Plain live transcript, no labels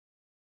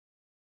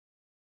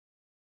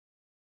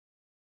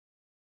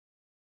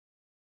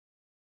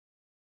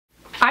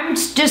I'm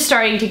just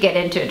starting to get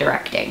into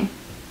directing.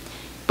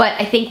 But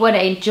I think what I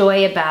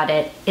enjoy about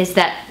it is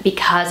that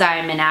because I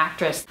am an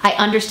actress, I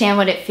understand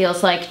what it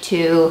feels like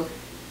to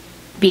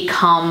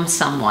become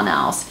someone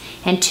else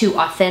and to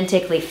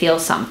authentically feel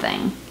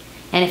something.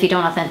 And if you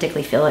don't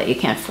authentically feel it, you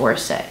can't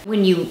force it.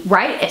 When you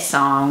write a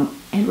song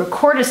and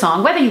record a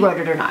song, whether you wrote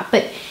it or not,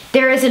 but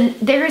there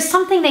is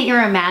something that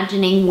you're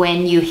imagining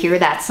when you hear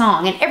that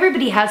song, and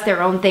everybody has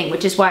their own thing,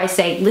 which is why I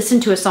say listen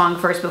to a song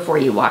first before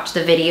you watch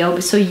the video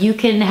so you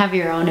can have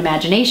your own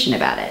imagination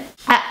about it.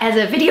 As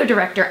a video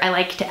director, I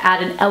like to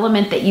add an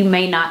element that you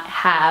may not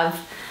have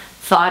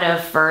thought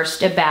of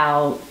first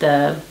about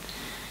the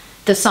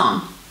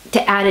song.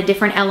 To add a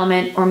different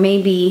element, or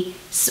maybe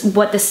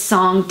what the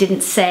song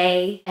didn't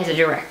say. As a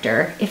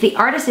director, if the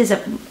artist is a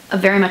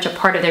very much a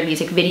part of their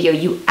music video,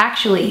 you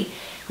actually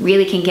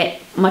really can get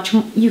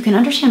you can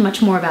understand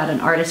much more about an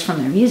artist from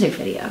their music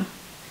video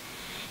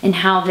and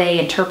how they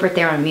interpret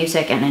their own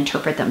music and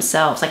interpret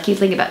themselves. Like you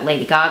think about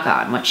Lady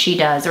Gaga and what she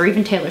does, or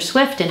even Taylor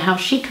Swift and how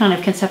she kind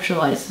of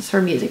conceptualizes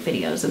her music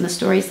videos and the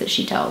stories that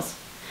she tells.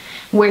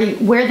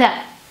 Where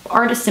that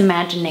artist's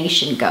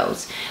imagination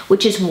goes,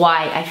 which is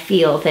why I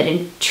feel that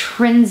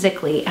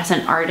intrinsically as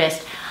an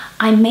artist,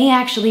 I may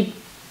actually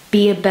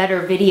be a better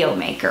video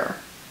maker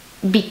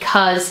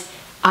because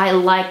I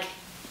like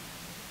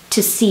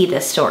to see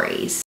the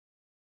stories.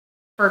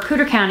 For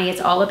Cooter County,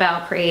 it's all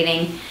about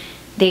creating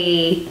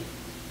the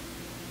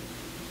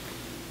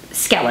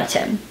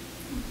skeleton.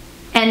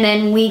 And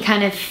then we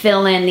kind of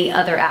fill in the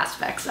other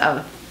aspects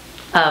of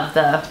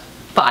the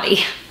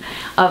body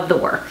of the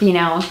work, you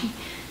know,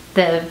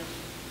 the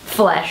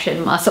flesh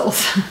and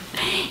muscles.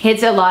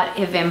 It's a lot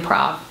of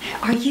improv.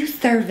 Are you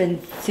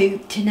serving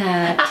soup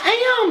tonight?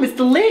 I am. It's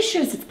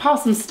delicious. It's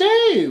possum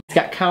stew. It's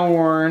got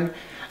corn,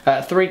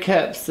 3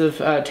 cups of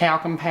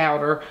talcum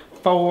powder,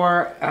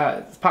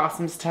 4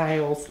 possum's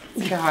tails.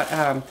 It's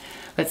got,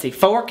 let's see,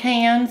 4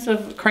 cans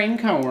of cream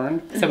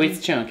corn, so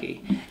it's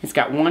chunky. It's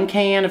got 1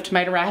 can of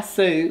tomato rice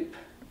soup.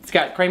 It's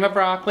got cream of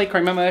broccoli,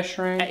 cream of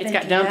mushroom. It's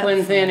got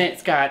dumplings in it.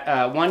 It's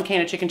got 1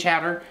 can of chicken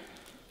chowder,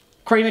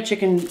 cream of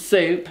chicken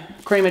soup,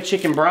 cream of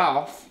chicken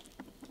broth.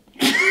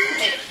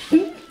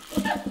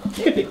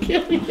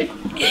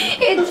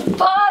 It's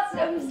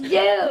possum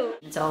stew.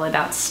 It's all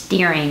about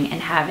steering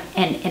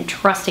and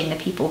trusting the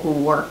people who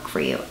work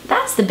for you.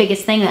 That's the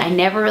biggest thing that I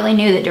never really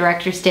knew that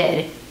directors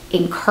did.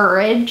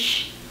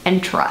 Encourage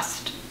and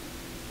trust.